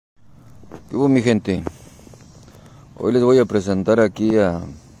¿Qué hubo, mi gente? Hoy les voy a presentar aquí a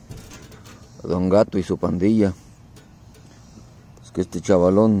Don Gato y su pandilla. Es que este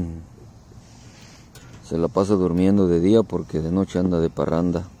chavalón se la pasa durmiendo de día porque de noche anda de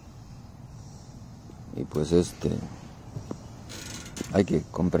parranda. Y pues hay que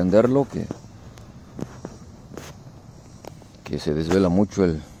comprenderlo que se desvela mucho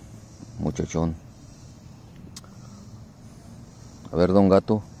el muchachón. A ver, Don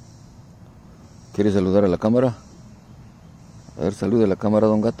Gato, ¿quiere saludar a la cámara? A ver, salude a la cámara,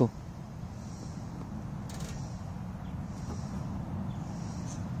 Don Gato.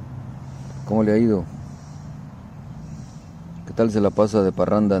 ¿Cómo le ha ido? ¿Qué tal se la pasa de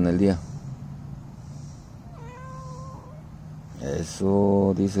parranda en el día?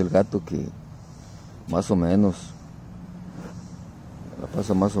 Eso dice el gato, que más o menos la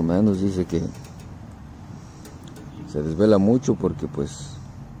pasa más o menos. Dice que se desvela mucho porque pues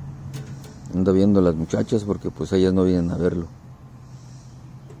anda viendo a las muchachas, porque pues ellas no vienen a verlo,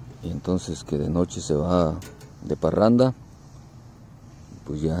 y entonces que de noche se va de parranda,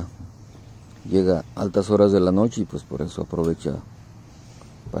 pues ya llega a altas horas de la noche y pues por eso aprovecha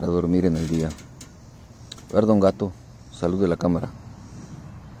para dormir en el día. A ver, Don Gato, salude a la cámara.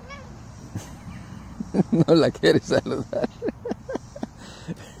 No la quiere saludar.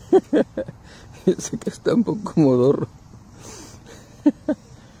 Dice que está un poco modorro.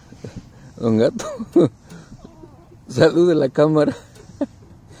 Don Gato, salude a la cámara.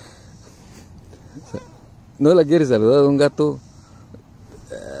 No la quiere saludar, Don Gato.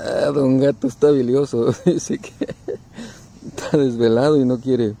 Don Gato está bilioso. Dice que está desvelado y no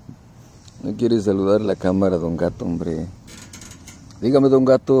quiere saludar la cámara, Don Gato, hombre. Dígame, Don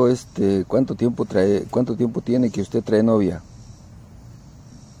Gato, ¿cuánto tiempo tiene que usted trae novia?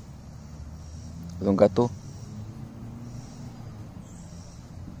 Don Gato,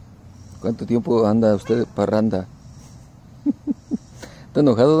 ¿cuánto tiempo anda usted de parranda? ¿Está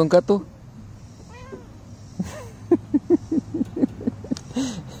enojado, Don Gato?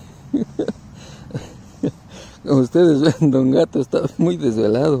 Como ustedes ven, Don Gato está muy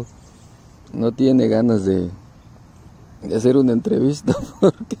desvelado. No tiene ganas de hacer una entrevista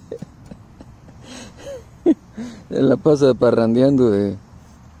porque se la pasa parrandeando de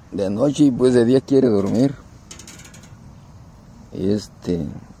noche y pues de día quiere dormir. Y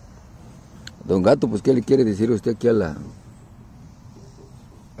Don Gato, pues ¿qué le quiere decir usted aquí a la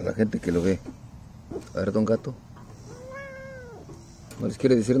gente que lo ve? A ver, Don Gato, ¿no les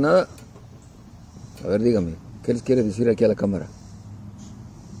quiere decir nada? A ver, dígame, ¿qué les quiere decir aquí a la cámara?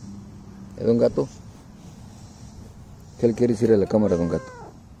 Don Gato, ¿qué le quiere decir a la cámara, Don Gato?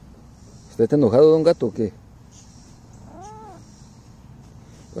 ¿Usted está enojado, Don Gato, o qué?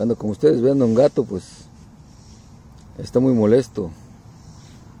 Bueno, como ustedes ven, Don Gato pues está muy molesto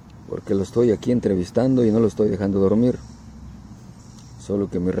porque lo estoy aquí entrevistando y no lo estoy dejando dormir. Solo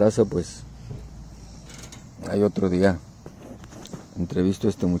que mi raza, pues hay otro día entrevisto a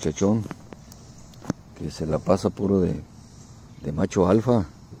este muchachón que se la pasa puro de macho alfa,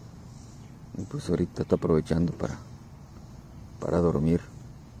 y pues ahorita está aprovechando para dormir.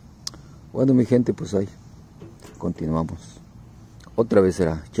 Bueno, mi gente, pues ahí continuamos. Otra vez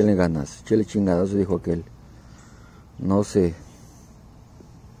será, échale ganas, échale chingadas, dijo aquel. No se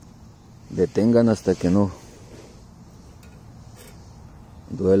detengan hasta que no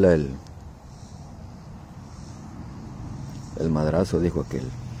duela el madrazo, dijo aquel.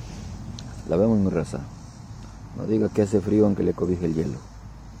 La vemos, mi raza. No diga que hace frío aunque le cobije el hielo.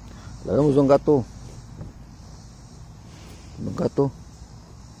 La vemos, Don Gato. Don Gato,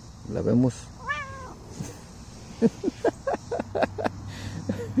 la vemos.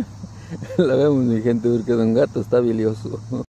 La vemos, mi gente, porque Don Gato está bilioso.